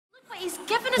he's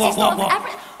given us his little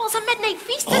everything. Well, it's a midnight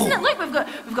feast, isn't it? Look,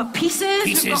 we've got pieces.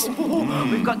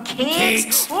 We've got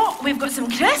cakes. Oh, we've got some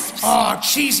crisps. Oh,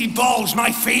 cheesy balls,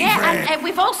 my favourite. Yeah, and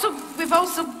we've also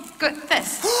got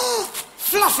this.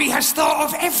 Fluffy has thought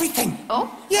of everything. Oh?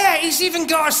 Yeah, he's even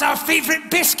got us our favourite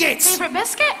biscuits. Favourite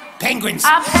biscuit? Penguins.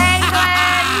 A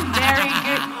penguin! Very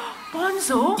good.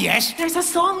 Bonzo? Yes? There's a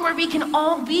song where we can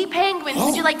all be penguins.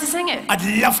 Would you like to sing it? I'd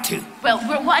love to. Well,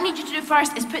 what I need you to do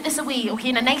first is put this away, okay,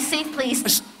 in a nice safe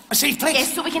place. A safe place?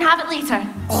 Yes, so we can have it later.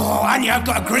 Oh, Anya, I've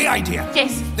got a great idea.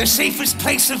 Yes. The safest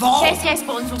place of all? Yes,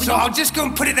 Bonzo. So I'll just go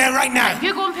and put it there right now.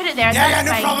 You go and put it there. Yeah,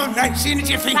 no fine. problem. Right, see you in a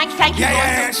jiffy. Thank you,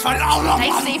 Yeah, Bonzo. it's fine.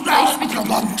 Nice safe place.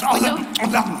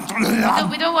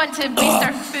 We don't want to waste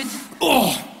our food.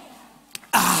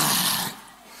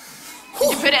 Did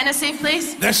you put it in a safe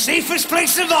place? The safest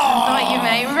place of all. Thought you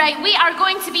may. Right, we are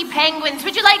going to be penguins.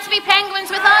 Would you like to be penguins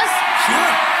with us?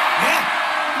 Sure, yeah.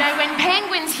 Now, when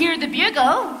penguins hear the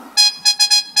bugle,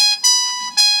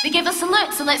 they give a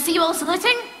salute. So let's see you all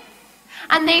saluting.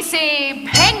 And they say,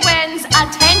 penguins,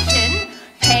 attention,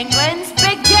 penguins,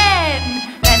 begin.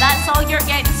 Now, that's all you're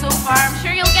getting so far. I'm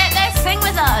sure you'll get this. Sing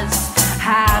with us.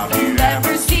 Have you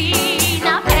ever seen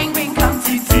a penguin come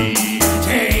to tea?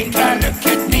 Take a look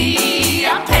at me,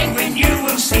 a penguin you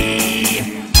will see.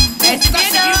 It's a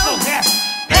bugle. Yeah.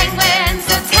 Penguins,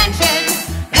 attention,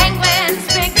 penguins,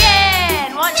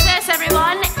 begin. Watch this,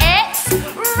 everyone. It's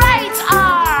right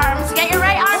arms. Get your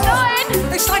right arm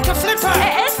going. It's like a flipper.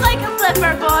 It is like a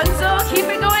flipper, Bonzo. Keep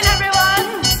it going,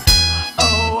 everyone.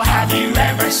 Oh, have you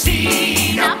ever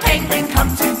seen a penguin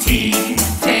come to tea?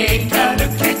 Take a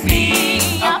look at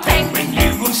me, a penguin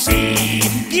you will see.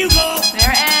 Bugle.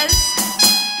 There it is.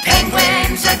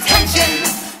 Penguins, attention,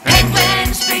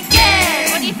 penguins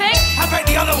begin. What do you think? How about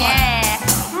the other one? Yeah.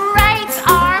 Right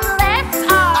arm, left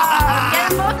arm. Get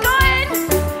them both going.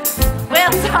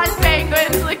 Well done,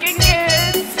 penguins. Looking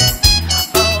good.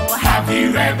 Oh, Have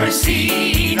you ever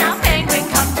seen a penguin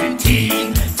come to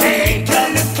tea? Take a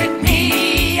look at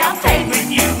me, a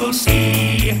penguin you will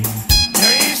see.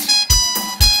 There it is.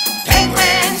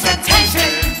 Penguins,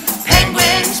 attention,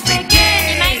 penguins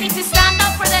begin. you might need to stand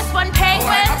up for this one,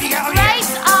 penguins. I'll get it. Right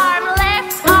arm,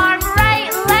 left arm,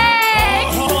 right leg.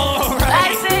 All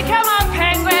right. That's it. Come on,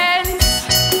 penguins.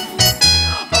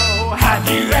 Oh, have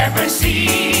you ever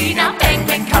seen a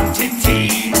penguin come to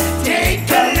tea? Take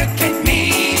a look at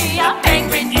me, a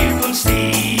penguin you will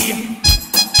see.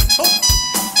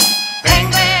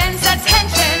 Penguins,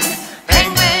 attention,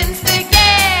 penguins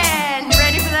begin. You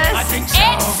ready for this? I think so.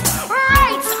 It's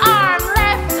right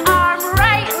arm,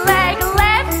 right leg,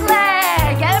 left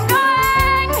leg. Get them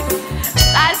going.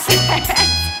 That's it.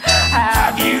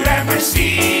 Have you ever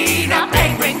seen a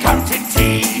penguin come to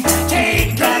tea?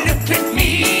 Take a look at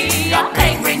me, a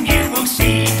penguin you will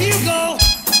see. Bugle.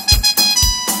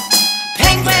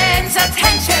 Penguins,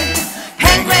 attention,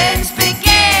 penguins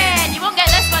begin. You won't get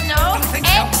this one, no. Don't think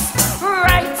so. It's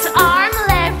right arm,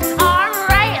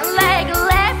 right leg,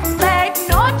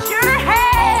 nod your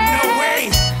head. No way.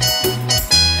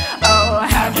 Oh,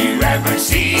 have you ever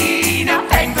seen a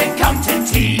penguin come to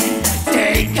tea?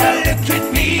 Take a look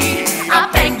at me, a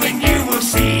penguin you will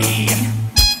see.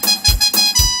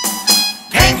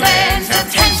 Penguins,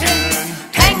 attention,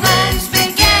 penguins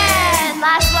begin.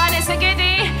 Last